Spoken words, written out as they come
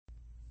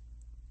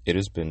It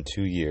has been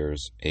 2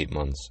 years, 8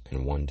 months,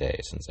 and 1 day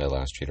since I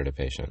last treated a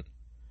patient.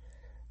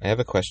 I have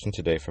a question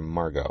today from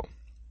Margot.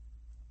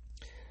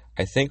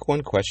 I think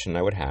one question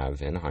I would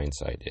have in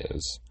hindsight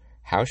is,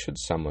 how should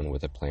someone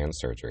with a planned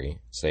surgery,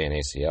 say an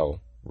ACL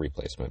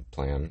replacement,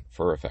 plan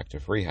for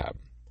effective rehab?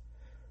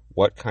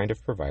 What kind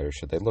of provider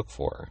should they look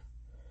for?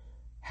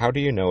 How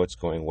do you know it's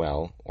going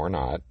well or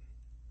not?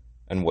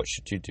 And what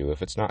should you do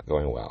if it's not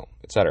going well,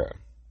 etc.?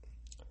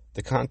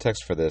 The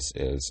context for this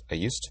is, I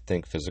used to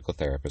think physical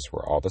therapists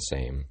were all the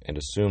same and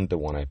assumed the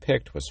one I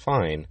picked was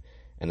fine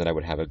and that I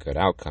would have a good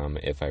outcome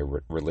if I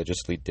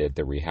religiously did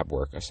the rehab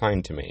work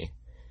assigned to me.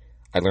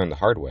 I learned the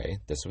hard way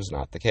this was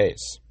not the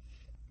case.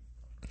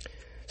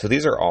 So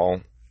these are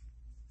all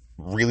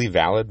really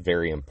valid,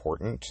 very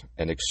important,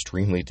 and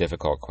extremely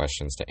difficult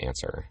questions to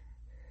answer.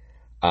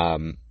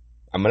 I'm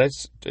going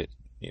to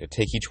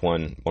take each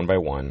one by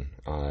one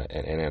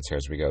and answer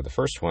as we go. The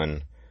first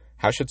one,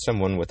 how should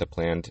someone with a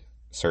planned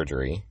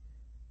surgery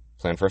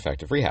plan for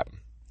effective rehab?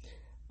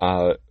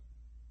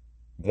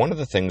 One of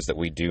the things that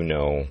we do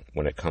know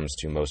when it comes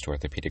to most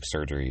orthopedic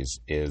surgeries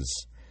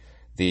is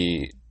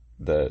the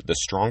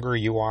stronger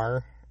you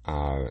are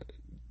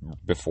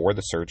before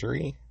the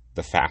surgery,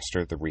 the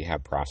faster the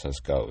rehab process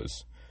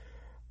goes.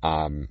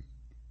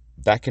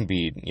 That can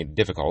be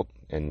difficult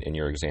in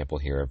your example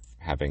here of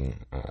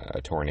having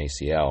a torn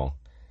ACL.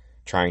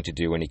 Trying to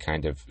do any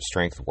kind of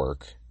strength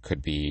work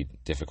could be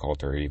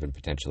difficult or even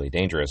potentially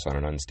dangerous on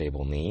an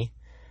unstable knee.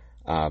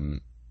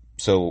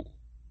 So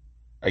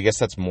I guess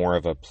that's more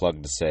of a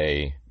plug to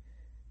say,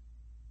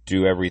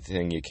 do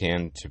everything you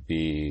can to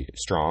be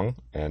strong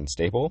and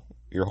stable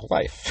your whole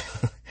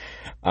life.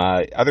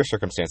 Other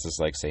circumstances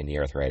like, say, knee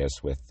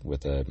arthritis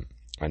with a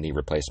knee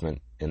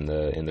replacement in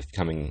the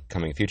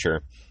coming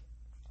future,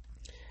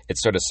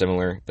 it's sort of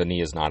similar. The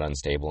knee is not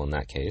unstable in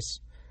that case.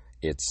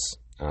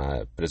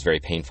 But it's very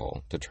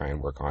painful to try and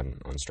work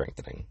on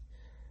strengthening.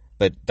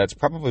 But that's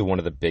probably one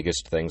of the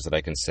biggest things that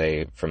I can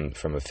say from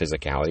a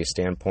physicality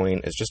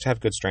standpoint is just have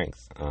good strength.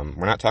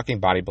 We're not talking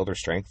bodybuilder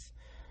strength.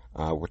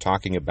 We're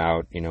talking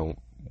about,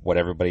 what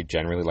everybody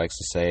generally likes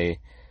to say,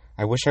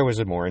 I wish I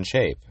was more in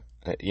shape.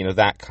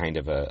 That kind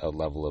of a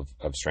level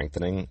of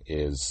strengthening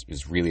is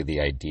really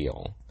the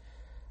ideal.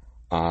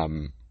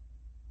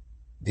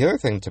 The other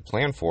thing to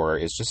plan for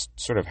is just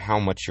sort of how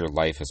much your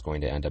life is going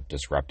to end up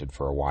disrupted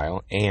for a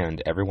while,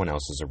 and everyone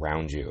else is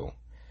around you.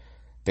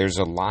 There's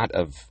a lot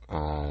of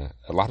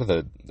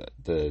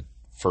the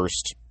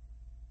first,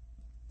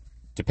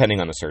 depending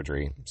on the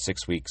surgery,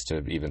 6 weeks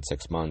to even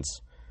 6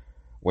 months,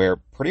 where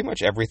pretty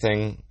much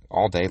everything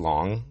all day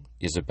long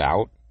is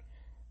about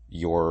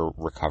your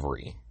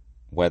recovery.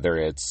 Whether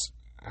it's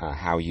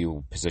how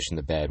you position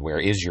the bed, where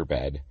is your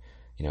bed?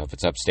 If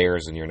it's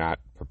upstairs and you're not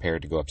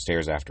prepared to go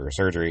upstairs after a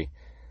surgery,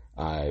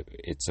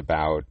 it's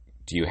about,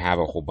 do you have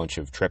a whole bunch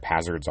of trip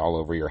hazards all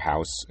over your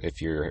house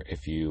if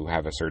you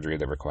have a surgery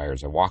that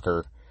requires a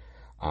walker?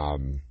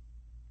 And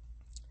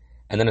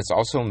then it's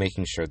also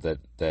making sure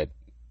that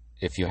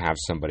if you have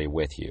somebody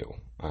with you,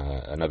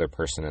 another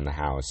person in the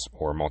house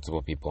or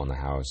multiple people in the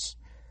house,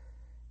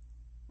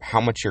 how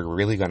much you're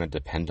really going to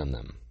depend on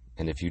them.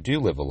 And if you do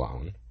live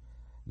alone,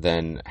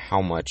 then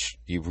how much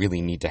you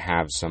really need to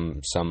have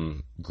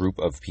some group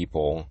of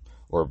people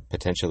or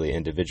potentially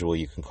individual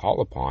you can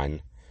call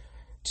upon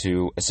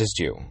to assist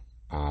you,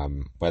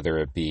 whether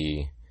it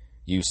be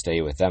you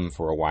stay with them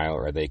for a while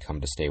or they come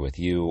to stay with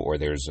you, or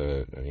there's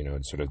a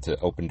sort of the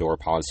open door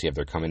policy of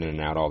they're coming in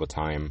and out all the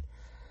time.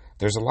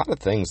 There's a lot of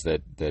things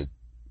that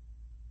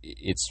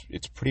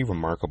it's pretty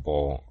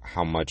remarkable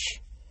how much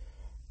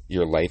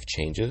your life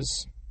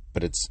changes,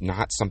 but it's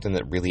not something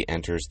that really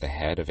enters the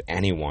head of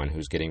anyone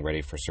who's getting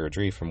ready for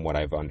surgery, from what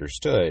I've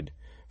understood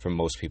from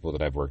most people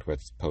that I've worked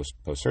with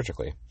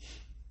post-surgically.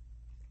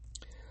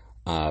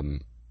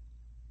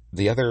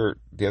 The other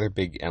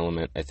big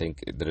element I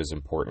think that is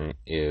important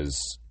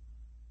is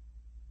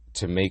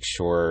to make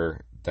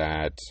sure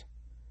that,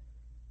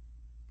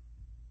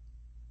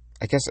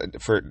 I guess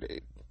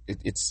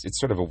it's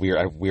sort of a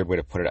weird way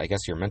to put it. I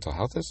guess your mental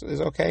health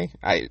is okay.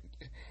 I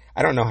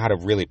don't know how to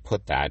really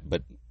put that,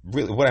 but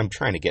really what I'm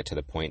trying to get to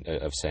the point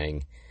of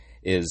saying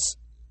is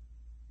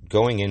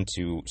going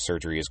into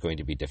surgery is going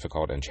to be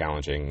difficult and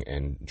challenging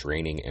and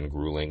draining and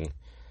grueling.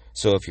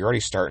 So if you're already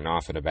starting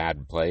off in a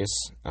bad place,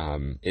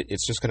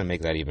 it's just going to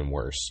make that even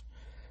worse.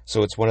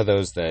 So it's one of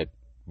those that,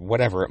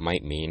 whatever it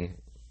might mean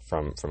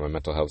from a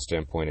mental health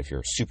standpoint, if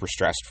you're super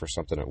stressed for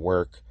something at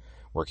work,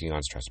 working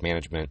on stress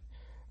management,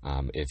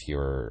 if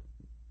you're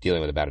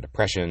dealing with a bout of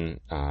depression,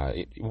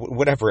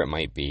 whatever it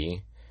might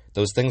be,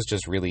 those things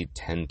just really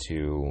tend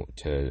to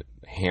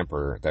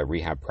hamper that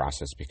rehab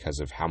process because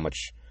of how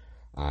much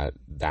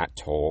that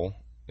toll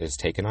is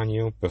taken on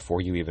you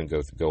before you even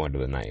go under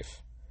the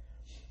knife.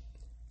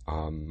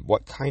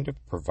 What kind of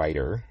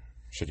provider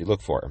should you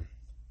look for?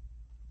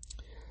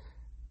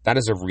 That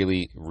is a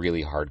really,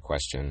 really hard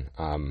question.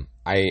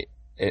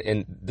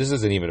 And this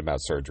isn't even about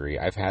surgery.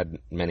 I've had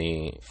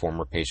many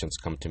former patients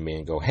come to me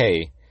and go,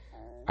 hey,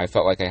 I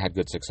felt like I had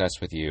good success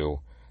with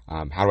you.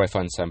 How do I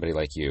find somebody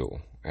like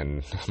you?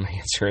 And my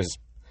answer is,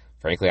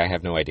 Frankly, I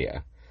have no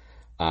idea.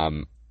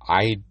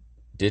 I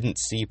didn't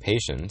see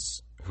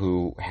patients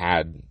who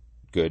had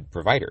good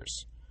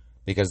providers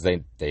because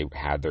they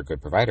had their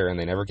good provider and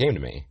they never came to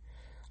me.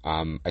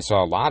 I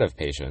saw a lot of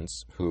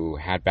patients who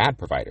had bad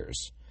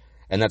providers.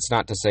 And that's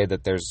not to say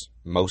that there's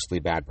mostly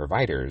bad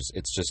providers.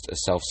 It's just a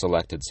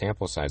self-selected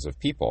sample size of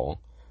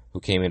people who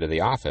came into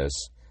the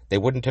office. They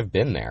wouldn't have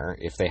been there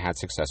if they had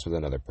success with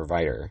another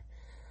provider.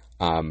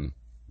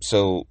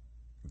 So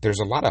there's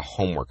a lot of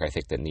homework, I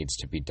think, that needs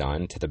to be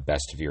done to the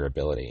best of your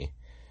ability.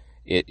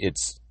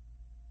 It's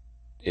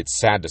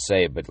sad to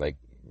say, but like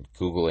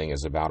Googling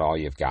is about all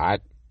you've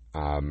got.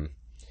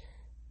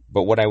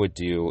 But what I would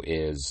do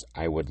is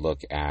I would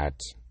look at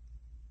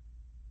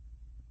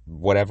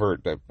whatever,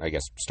 I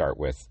guess, start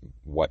with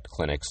what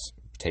clinics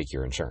take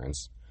your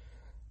insurance.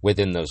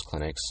 Within those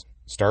clinics,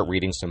 start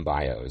reading some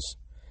bios.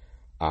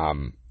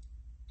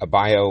 A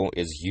bio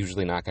is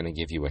usually not going to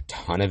give you a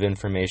ton of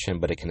information,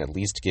 but it can at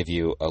least give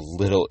you a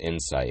little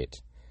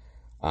insight.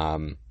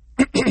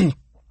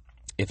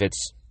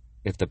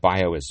 If the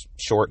bio is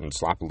short and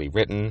sloppily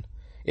written,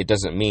 it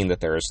doesn't mean that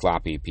they're a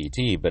sloppy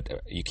PT, but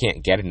you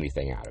can't get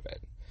anything out of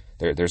it.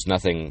 There's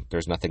nothing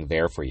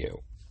there for you.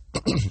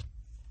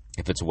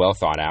 If it's well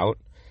thought out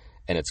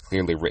and it's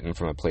clearly written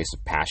from a place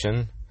of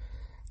passion,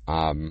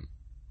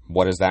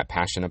 what is that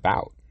passion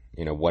about?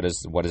 What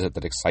is it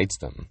that excites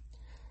them?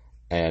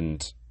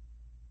 And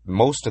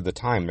most of the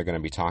time they're going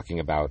to be talking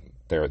about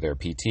their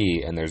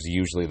PT, and there's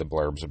usually the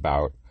blurbs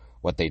about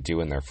what they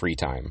do in their free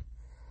time.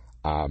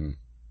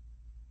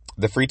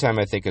 The free time,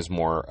 I think, is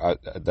more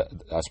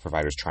us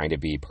providers trying to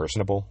be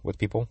personable with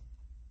people.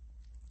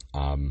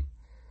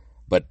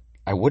 But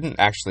I wouldn't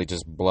actually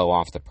just blow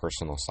off the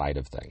personal side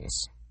of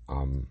things.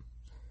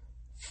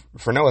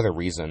 For no other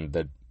reason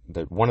that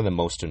one of the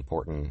most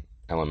important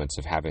elements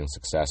of having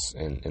success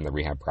in the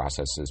rehab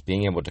process is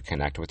being able to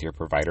connect with your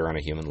provider on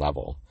a human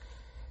level.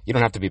 You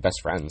don't have to be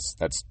best friends.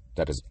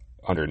 That is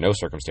under no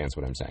circumstance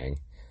what I'm saying.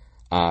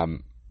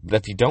 But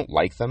if you don't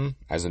like them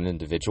as an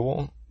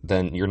individual,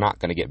 then you're not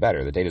going to get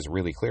better. The data is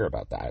really clear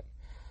about that.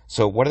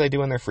 So what do they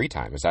do in their free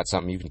time? Is that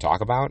something you can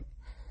talk about?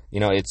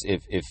 It's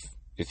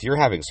if you're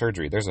having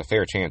surgery, there's a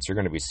fair chance you're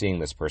going to be seeing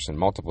this person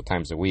multiple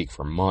times a week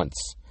for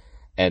months.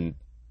 And,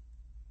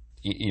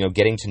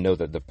 getting to know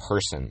the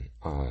person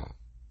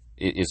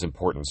is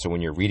important. So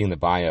when you're reading the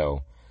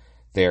bio,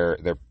 their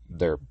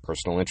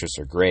personal interests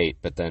are great,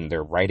 but then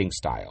their writing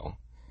style,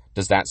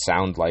 does that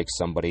sound like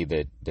somebody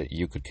that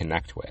you could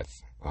connect with?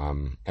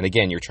 And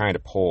again, you're trying to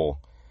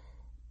pull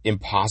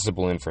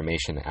impossible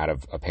information out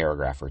of a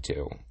paragraph or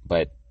two,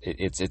 but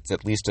it's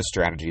at least a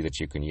strategy that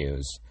you can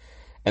use.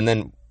 And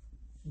then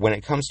when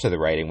it comes to the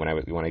writing,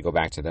 when I go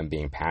back to them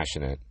being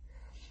passionate,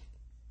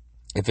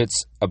 if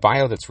it's a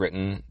bio that's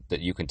written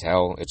that you can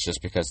tell it's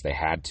just because they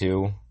had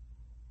to,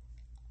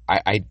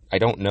 I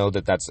don't know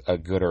that that's a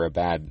good or a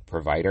bad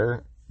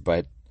provider,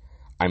 but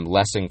I'm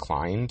less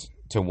inclined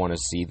to want to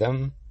see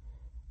them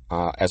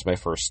as my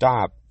first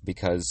stop,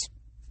 because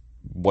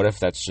what if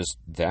that's just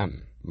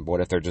them?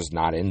 What if they're just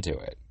not into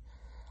it?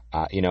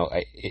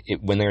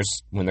 When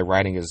the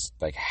writing is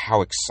like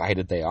how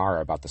excited they are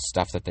about the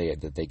stuff that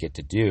they get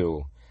to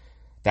do,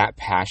 that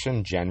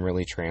passion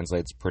generally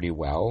translates pretty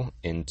well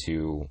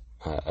into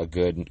a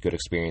good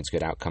experience,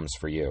 good outcomes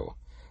for you.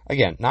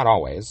 Again, not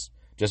always.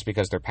 Just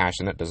because they're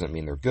passionate doesn't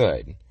mean they're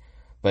good.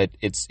 But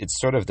it's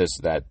sort of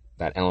that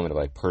element of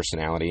like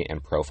personality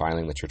and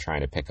profiling that you're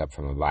trying to pick up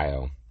from a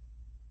bio.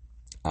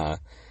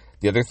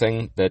 The other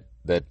thing that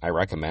I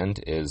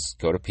recommend is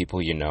go to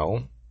people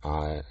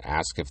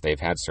ask if they've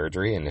had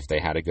surgery and if they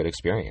had a good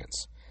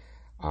experience.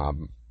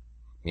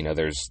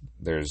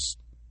 It's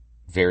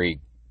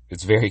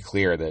very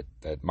clear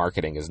that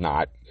marketing is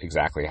not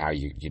exactly how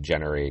you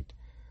generate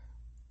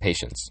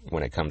patients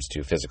when it comes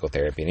to physical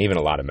therapy and even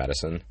a lot of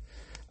medicine.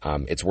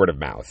 It's word of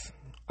mouth.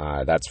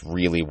 That's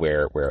really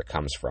where it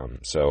comes from.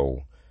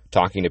 So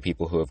talking to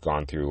people who have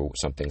gone through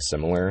something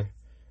similar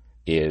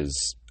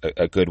is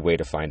a good way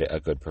to find a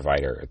good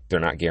provider. They're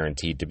not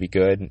guaranteed to be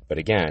good, but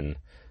again,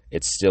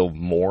 it's still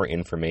more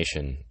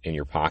information in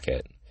your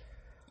pocket.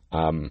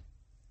 I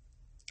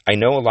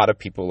know a lot of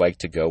people like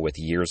to go with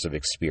years of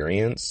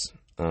experience.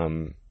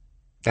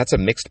 That's a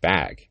mixed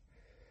bag.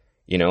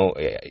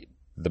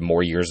 The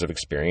more years of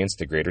experience,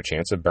 the greater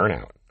chance of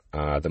burnout.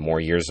 The more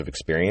years of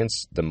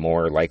experience, the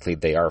more likely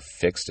they are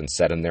fixed and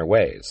set in their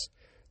ways.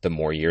 The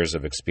more years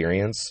of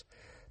experience,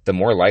 the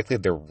more likely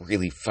they're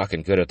really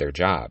fucking good at their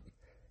job.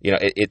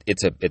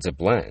 It's a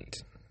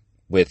blend.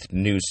 With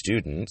new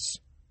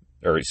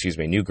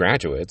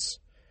graduates,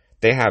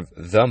 they have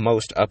the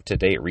most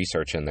up-to-date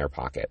research in their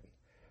pocket.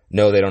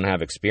 No, they don't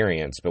have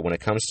experience, but when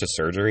it comes to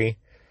surgery,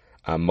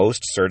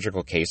 most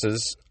surgical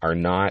cases are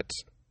not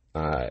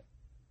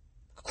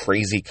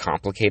crazy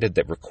complicated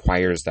that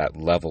requires that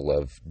level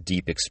of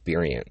deep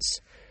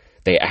experience.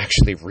 They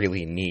actually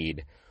really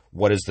need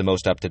what is the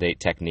most up-to-date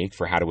technique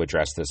for how to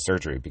address this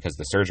surgery, because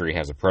the surgery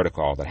has a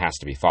protocol that has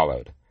to be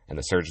followed, and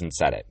the surgeon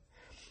said it.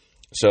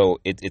 So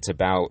it's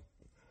about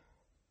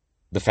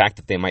the fact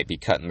that they might be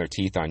cutting their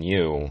teeth on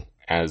you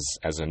as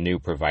a new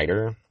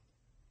provider,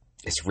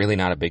 it's really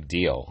not a big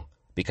deal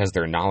because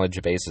their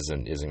knowledge base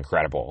is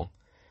incredible.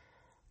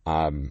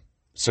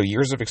 So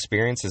years of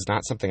experience is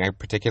not something I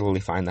particularly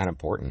find that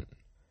important.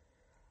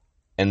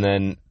 And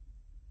then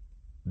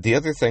the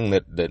other thing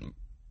that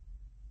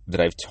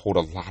I've told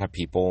a lot of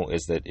people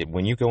is that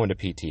when you go into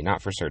PT,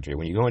 not for surgery,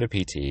 when you go into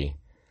PT,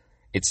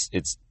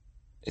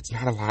 it's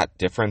not a lot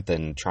different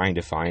than trying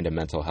to find a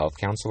mental health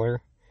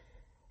counselor.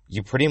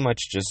 You pretty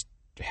much just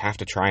have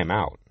to try them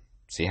out,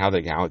 see how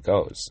it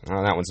goes.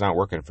 Oh, that one's not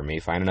working for me.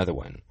 Find another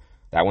one.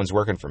 That one's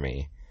working for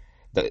me.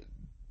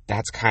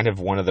 That's kind of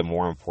one of the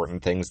more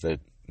important things that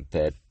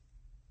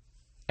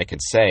I can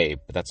say,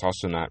 but that's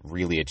also not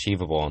really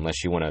achievable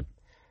unless you want to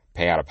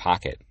pay out of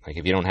pocket. Like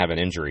if you don't have an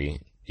injury,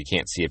 you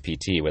can't see a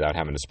PT without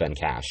having to spend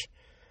cash.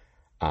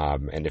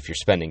 And if you're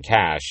spending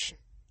cash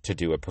to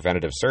do a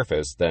preventative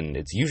surface, then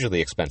it's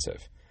usually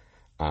expensive.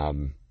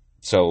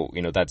 So,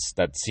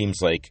 that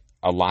seems like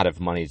a lot of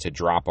money to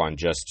drop on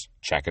just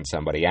checking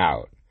somebody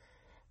out.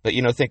 But,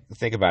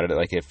 think about it,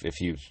 like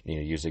if you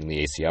using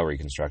the ACL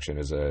reconstruction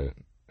as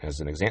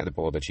an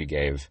example that you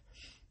gave,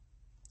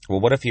 well,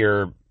 what if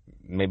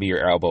maybe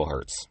your elbow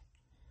hurts?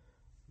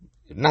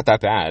 Not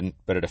that bad,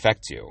 but it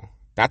affects you.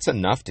 That's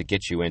enough to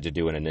get you in to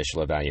do an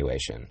initial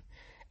evaluation.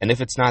 And if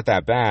it's not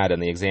that bad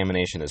and the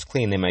examination is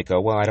clean, they might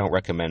go, well, I don't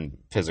recommend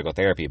physical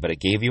therapy, but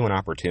it gave you an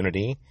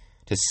opportunity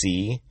to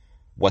see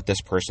what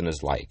this person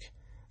is like,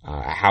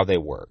 how they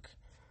work.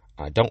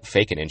 Don't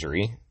fake an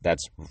injury.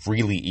 That's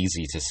really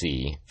easy to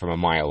see from a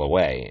mile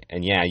away.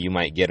 And yeah, you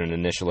might get an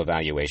initial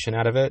evaluation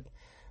out of it,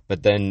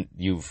 but then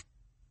you've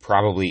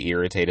probably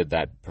irritated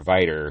that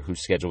provider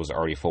whose schedule is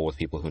already full with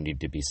people who need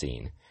to be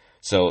seen.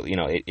 So,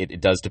 it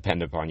does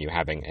depend upon you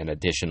having an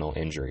additional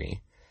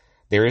injury.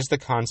 There is the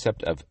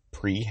concept of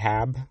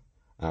prehab,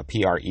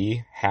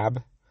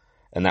 P-R-E-hab,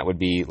 and that would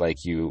be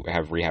like you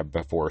have rehab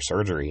before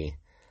surgery.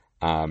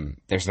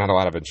 There's not a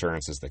lot of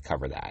insurances that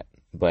cover that,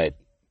 but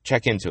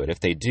check into it. If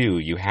they do,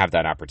 you have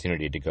that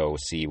opportunity to go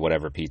see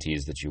whatever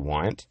PTs that you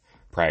want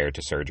prior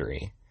to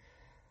surgery.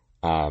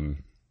 How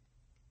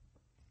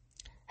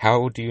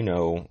do you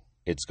know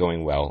it's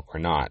going well or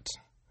not?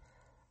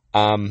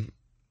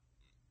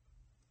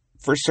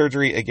 For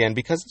surgery, again,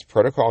 because it's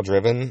protocol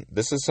driven,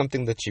 this is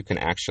something that you can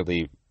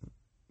actually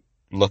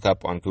look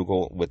up on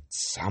Google with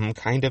some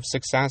kind of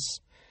success.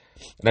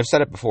 And I've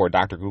said it before,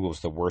 Dr. Google is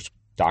the worst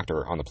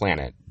doctor on the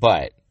planet,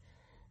 but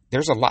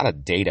there's a lot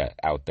of data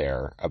out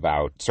there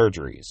about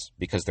surgeries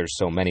because there's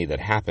so many that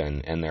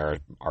happen and there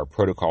are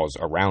protocols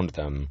around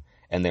them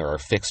and there are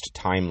fixed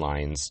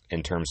timelines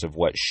in terms of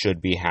what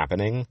should be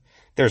happening.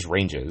 There's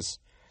ranges,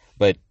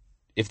 but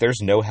if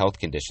there's no health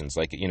conditions,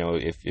 like,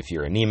 if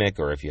you're anemic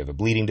or if you have a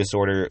bleeding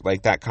disorder,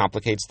 like that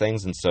complicates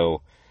things. And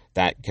so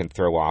that can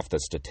throw off the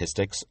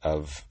statistics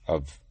of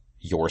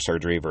your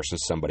surgery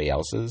versus somebody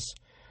else's.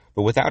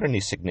 But without any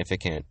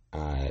significant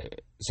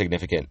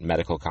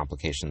medical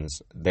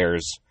complications,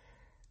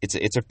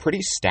 it's a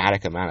pretty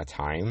static amount of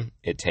time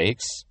it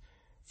takes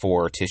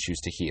for tissues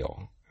to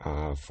heal,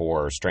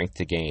 for strength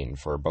to gain,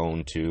 for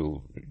bone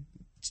to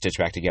stitch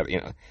back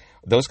together.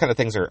 Those kind of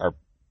things are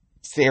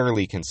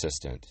fairly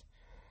consistent.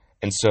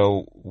 And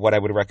so what I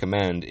would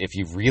recommend, if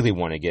you really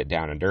want to get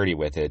down and dirty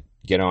with it,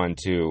 get on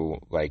to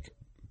like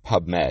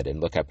PubMed and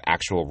look up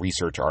actual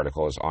research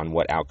articles on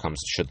what outcomes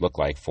should look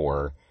like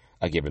for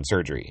a given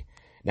surgery.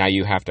 Now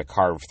you have to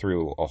carve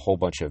through a whole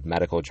bunch of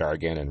medical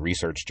jargon and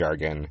research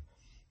jargon,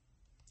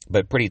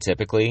 but pretty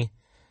typically,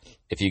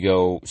 if you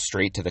go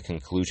straight to the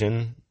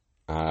conclusion,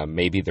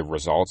 maybe the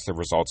results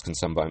can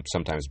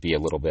sometimes be a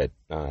little bit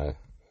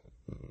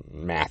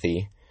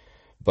mathy,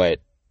 but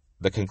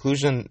the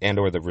conclusion and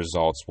or the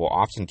results will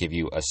often give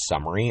you a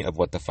summary of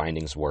what the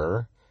findings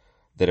were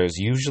that is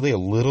usually a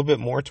little bit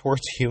more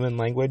towards human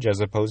language as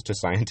opposed to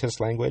scientist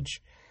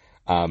language.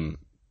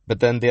 But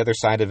then the other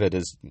side of it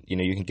is,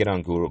 you can get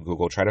on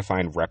Google, try to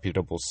find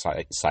reputable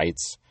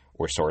sites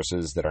or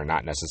sources that are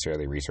not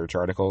necessarily research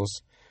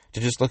articles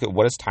to just look at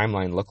what does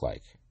timeline look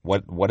like?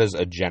 What is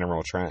a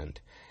general trend?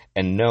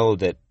 And know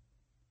that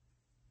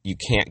you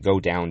can't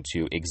go down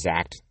to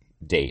exact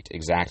date,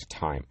 exact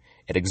time.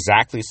 At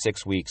exactly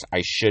 6 weeks,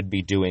 I should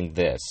be doing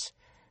this.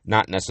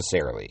 Not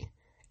necessarily.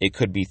 It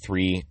could be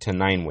 3 to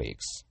 9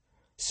 weeks.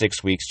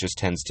 6 weeks just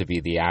tends to be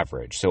the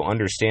average. So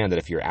understand that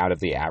if you're out of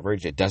the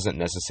average, it doesn't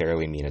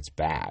necessarily mean it's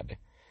bad.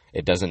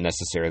 It doesn't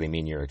necessarily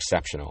mean you're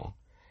exceptional.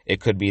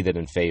 It could be that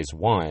in phase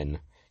 1,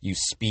 you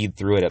speed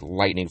through it at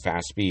lightning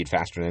fast speed,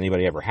 faster than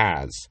anybody ever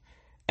has.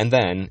 And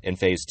then in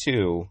phase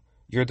 2,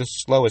 you're the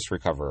slowest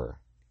recoverer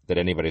that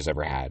anybody's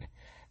ever had.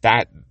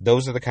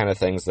 Those are the kind of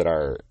things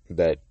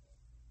that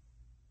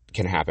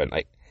can happen.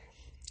 Like,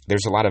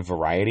 there's a lot of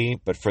variety,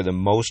 but for the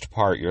most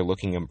part, you're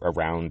looking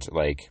around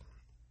like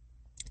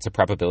it's a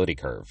probability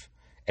curve.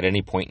 At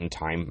any point in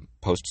time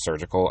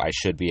post-surgical, I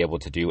should be able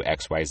to do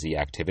XYZ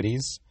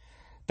activities.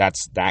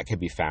 That could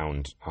be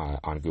found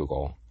on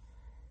Google.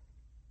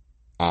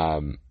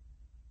 I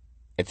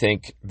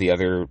think the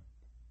other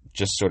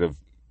just sort of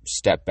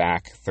step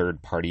back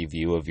third-party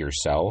view of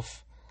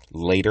yourself,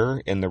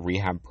 later in the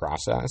rehab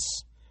process.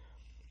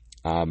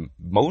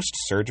 Most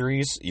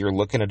surgeries, you're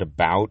looking at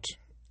about,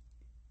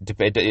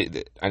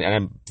 and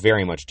I'm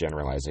very much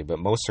generalizing, but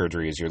most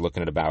surgeries, you're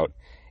looking at about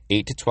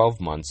 8 to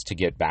 12 months to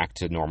get back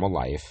to normal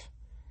life.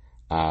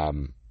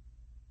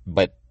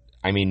 But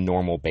I mean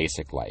normal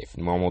basic life,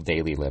 normal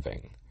daily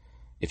living.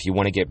 If you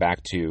want to get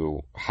back to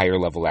higher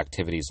level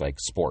activities like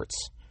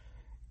sports,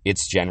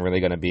 it's generally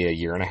going to be 1.5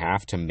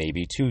 years to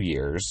maybe 2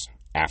 years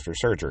after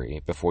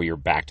surgery before you're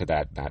back to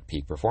that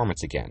peak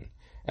performance again,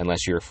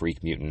 unless you're a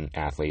freak mutant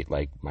athlete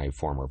like my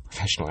former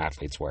professional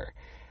athletes were.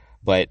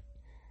 But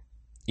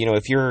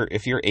if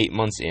you're 8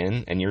 months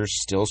in and you're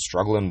still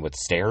struggling with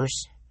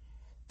stairs,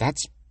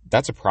 that's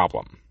a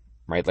problem,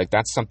 right? Like,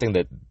 that's something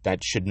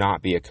that should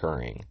not be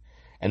occurring.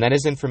 And that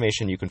is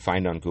information you can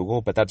find on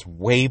Google, but that's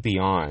way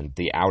beyond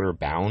the outer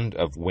bound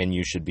of when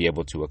you should be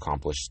able to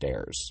accomplish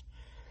stairs.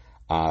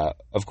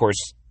 Of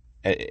course,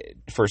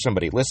 for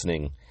somebody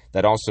listening,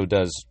 that also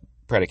does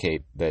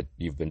predicate that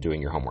you've been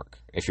doing your homework.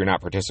 If you're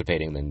not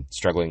participating, then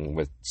struggling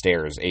with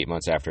stairs 8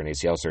 months after an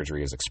ACL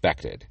surgery is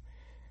expected.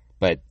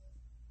 But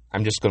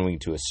I'm just going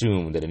to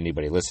assume that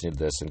anybody listening to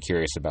this and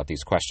curious about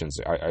these questions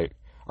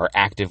are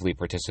actively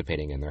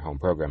participating in their home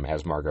program,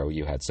 as Margot,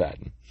 you had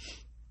said.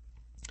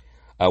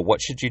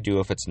 What should you do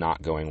if it's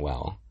not going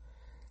well?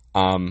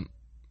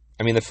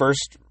 The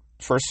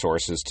first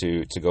source is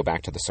to go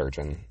back to the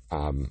surgeon.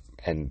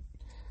 And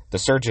the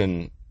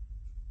surgeon,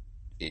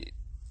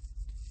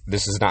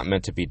 this is not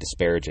meant to be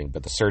disparaging,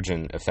 but the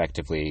surgeon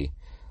effectively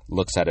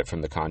looks at it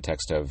from the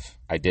context of,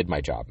 I did my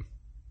job.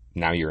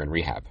 Now you're in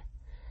rehab.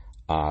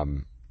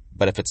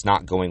 But if it's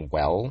not going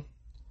well,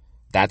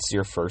 that's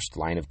your first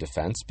line of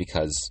defense,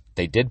 because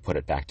they did put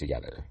it back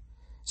together.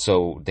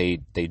 So they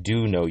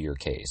do know your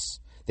case.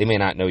 They may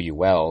not know you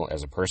well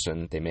as a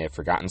person. They may have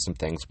forgotten some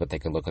things, but they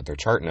can look at their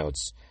chart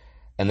notes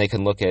and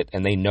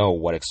they know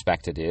what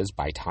expected is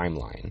by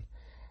timeline.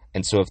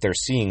 And so if they're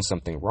seeing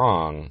something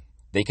wrong,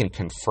 they can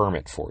confirm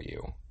it for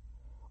you.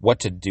 What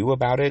to do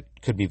about it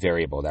could be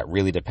variable. That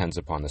really depends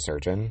upon the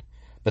surgeon.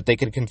 But they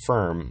can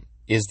confirm,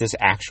 is this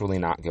actually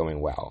not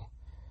going well?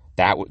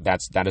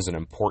 That is an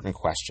important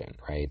question,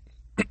 right?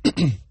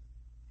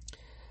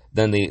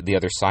 Then the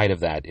other side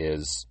of that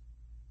is,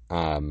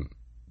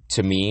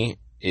 to me,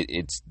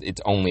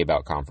 it's only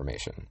about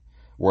confirmation.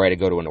 Were I to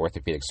go to an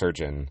orthopedic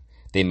surgeon,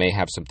 they may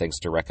have some things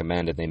to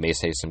recommend and they may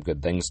say some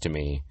good things to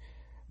me,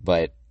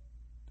 but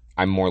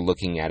I'm more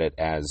looking at it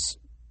as,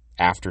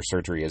 after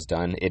surgery is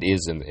done, it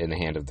is in the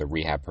hand of the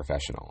rehab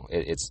professional.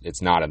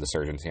 It's not in the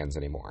surgeon's hands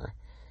anymore,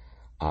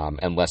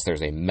 unless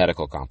there's a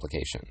medical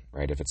complication,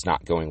 right? If it's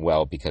not going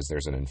well because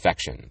there's an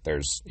infection,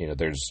 there's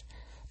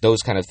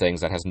those kind of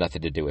things that has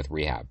nothing to do with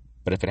rehab.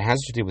 But if it has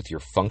to do with your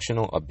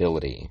functional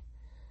ability,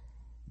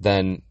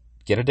 then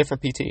get a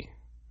different PT,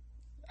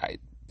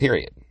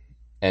 period.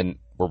 And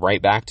we're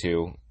right back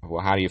to,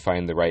 well, how do you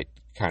find the right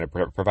kind of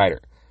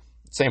provider?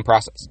 Same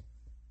process.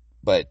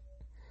 But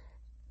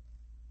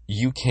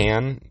you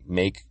can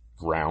make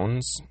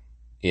grounds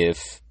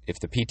if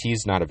the PT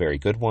is not a very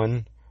good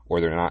one, or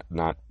they're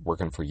not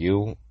working for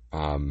you.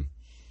 No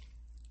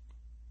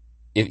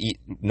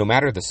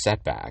matter the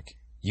setback,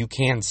 you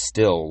can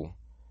still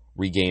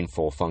regain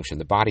full function.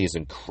 The body is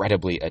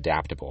incredibly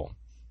adaptable.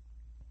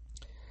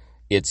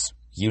 It's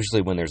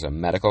usually when there's a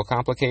medical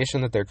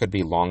complication that there could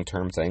be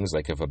long-term things,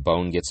 like if a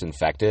bone gets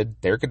infected,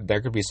 there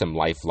could be some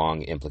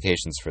lifelong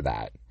implications for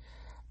that.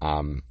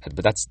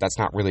 But that's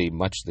not really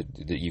much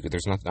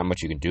there's not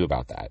much you can do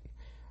about that.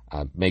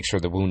 Make sure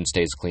the wound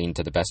stays clean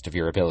to the best of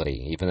your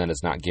ability. Even then,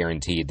 it's not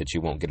guaranteed that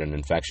you won't get an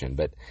infection.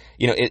 But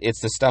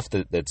it's the stuff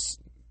that's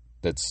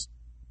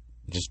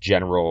just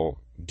general.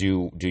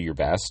 Do your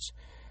best.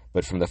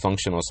 But from the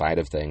functional side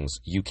of things,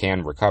 you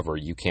can recover.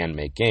 You can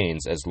make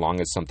gains as long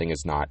as something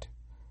is not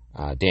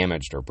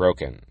damaged or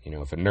broken.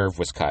 If a nerve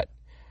was cut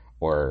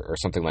or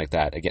something like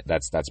that, again,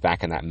 that's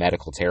back in that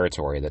medical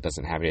territory that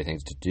doesn't have anything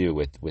to do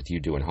with you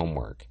doing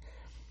homework.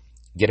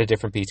 Get a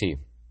different PT.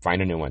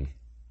 Find a new one.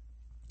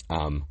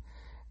 I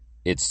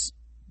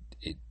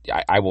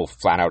will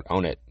flat out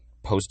own it.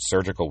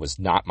 Post-surgical was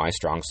not my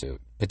strong suit,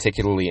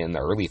 particularly in the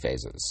early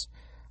phases.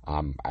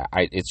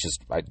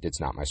 It's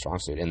not my strong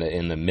suit.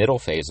 In the middle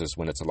phases,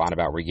 when it's a lot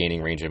about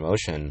regaining range of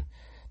motion,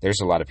 there's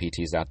a lot of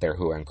PTs out there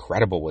who are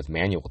incredible with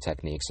manual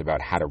techniques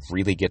about how to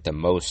really get the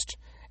most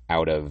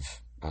out of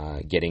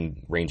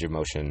getting range of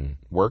motion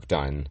work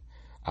done.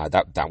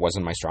 That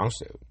wasn't my strong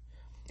suit.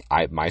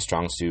 My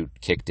strong suit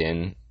kicked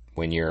in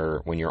when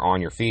you're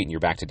on your feet and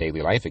you're back to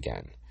daily life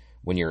again.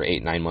 When you're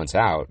 8-9 months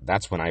out,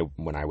 that's when I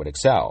would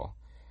excel.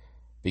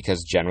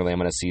 Because generally I'm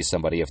going to see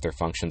somebody, if their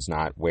function's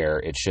not where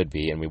it should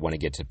be and we want to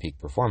get to peak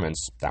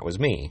performance, that was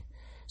me.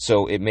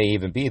 So it may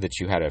even be that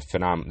you had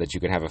that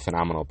you could have a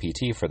phenomenal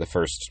PT for the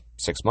first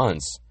 6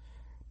 months,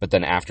 but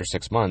then after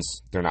 6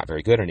 months, they're not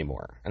very good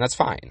anymore. And that's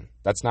fine.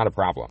 That's not a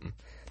problem.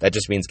 That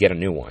just means get a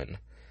new one.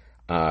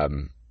 I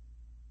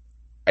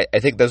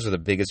think those are the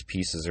biggest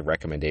pieces of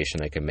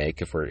recommendation I can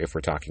make if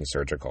we're talking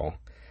surgical.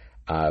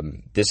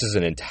 This is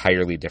an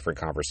entirely different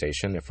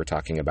conversation if we're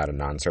talking about a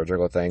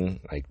non-surgical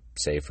thing, like,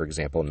 say, for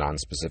example,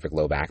 non-specific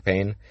low back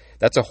pain.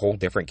 That's a whole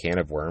different can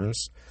of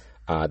worms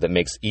that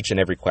makes each and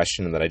every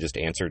question that I just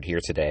answered here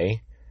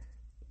today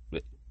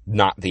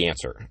not the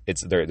answer.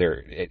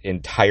 They're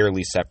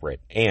entirely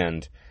separate.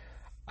 And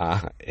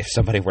if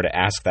somebody were to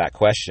ask that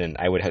question,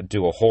 I would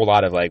do a whole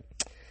lot of like,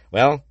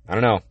 well, I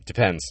don't know,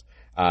 depends.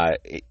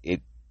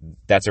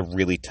 That's a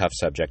really tough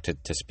subject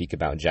to speak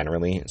about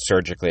generally.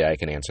 Surgically, I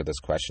can answer this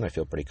question. I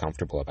feel pretty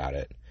comfortable about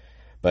it.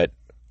 But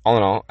all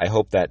in all, I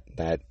hope that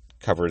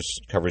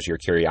covers your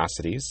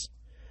curiosities.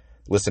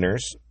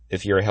 Listeners,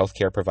 if you're a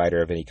healthcare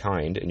provider of any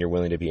kind and you're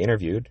willing to be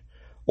interviewed,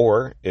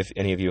 or if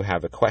any of you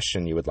have a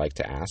question you would like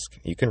to ask,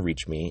 you can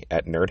reach me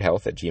at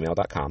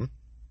nerdhealth@gmail.com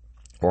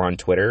or on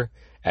Twitter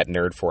at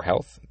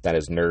nerd4health. That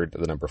is nerd,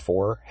 the number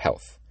 4,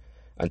 health.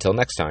 Until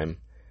next time,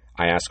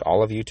 I ask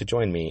all of you to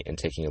join me in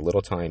taking a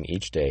little time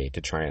each day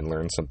to try and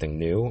learn something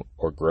new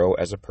or grow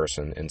as a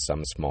person in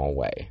some small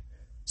way.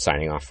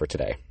 Signing off for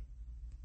today.